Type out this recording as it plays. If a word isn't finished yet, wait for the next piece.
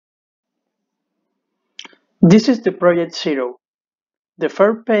This is the Project Zero. The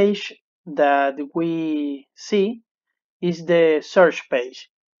first page that we see is the search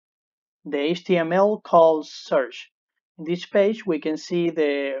page, the HTML called search. In this page, we can see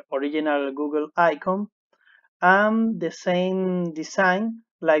the original Google icon and the same design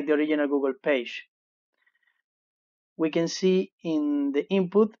like the original Google page. We can see in the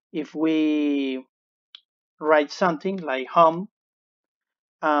input if we write something like home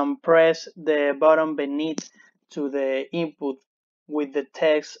and press the button beneath to the input with the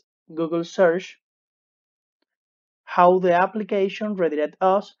text Google search, how the application redirects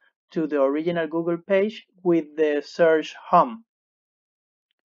us to the original Google page with the search home.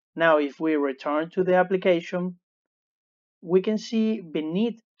 Now, if we return to the application, we can see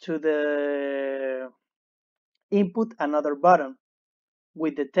beneath to the input another button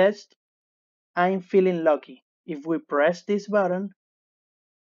with the text I'm feeling lucky. If we press this button,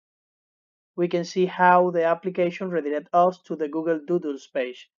 we can see how the application redirects us to the Google Doodles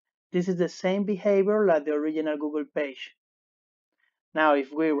page. This is the same behavior like the original Google page. Now,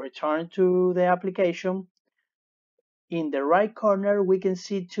 if we return to the application, in the right corner, we can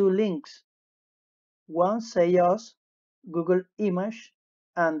see two links. One says Google Image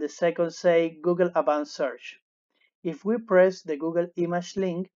and the second says Google Advanced Search. If we press the Google Image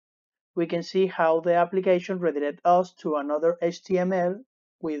link, we can see how the application redirects us to another HTML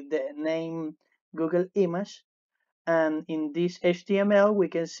with the name Google Image. And in this HTML, we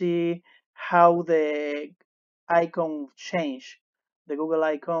can see how the icon changed. The Google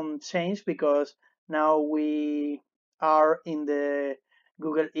icon changed because now we are in the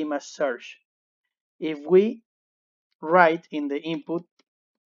Google image search. If we write in the input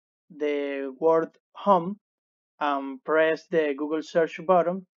the word home and press the Google search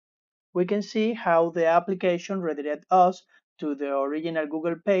button, we can see how the application redirects us to the original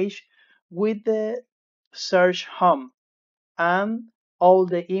Google page with the search home and all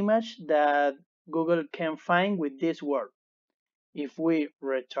the image that Google can find with this word. If we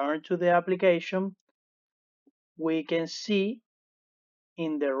return to the application, we can see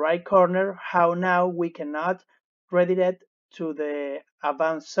in the right corner how now we cannot redirect to the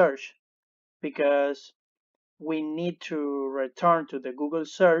advanced search because we need to return to the Google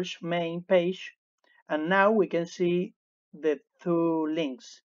search main page, and now we can see the two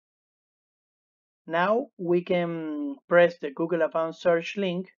links. Now we can press the Google Advanced Search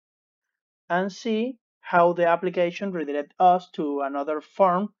link and see how the application redirects us to another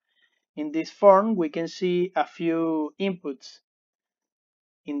form. In this form, we can see a few inputs.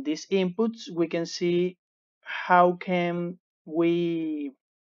 In these inputs, we can see how can we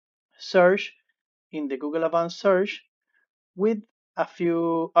search in the Google Advanced Search with a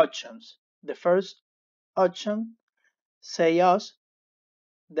few options. The first option say us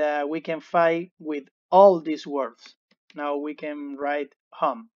that we can find with all these words. Now we can write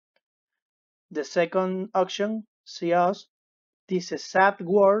home. The second option see us this exact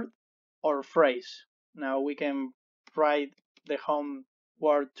word or phrase. Now we can write the home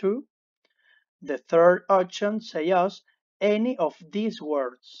word too. The third option say us any of these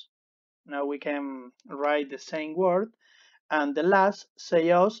words. Now we can write the same word. And the last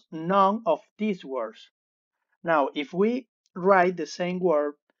say us none of these words. Now if we write the same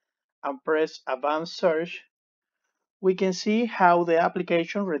word and press advanced search, we can see how the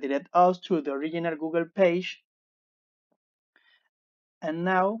application redirects us to the original Google page. And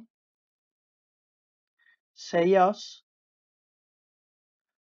now say us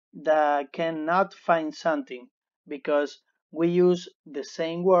that cannot find something because we use the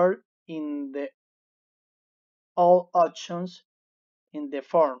same word in the all options in the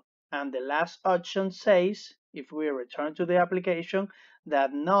form, and the last option says if we return to the application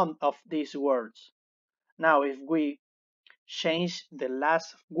that none of these words. Now if we change the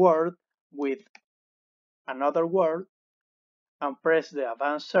last word with another word and press the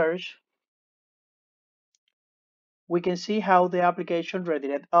advanced search, we can see how the application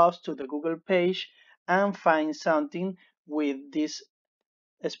redirects us to the Google page and find something with these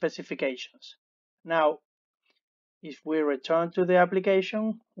specifications. Now, if we return to the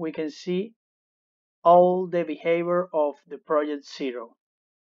application, we can see all the behavior of the Project Zero.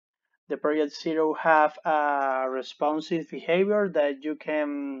 The Project Zero have a responsive behavior that you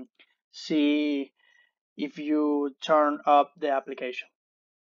can see if you turn up the application.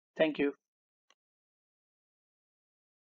 Thank you.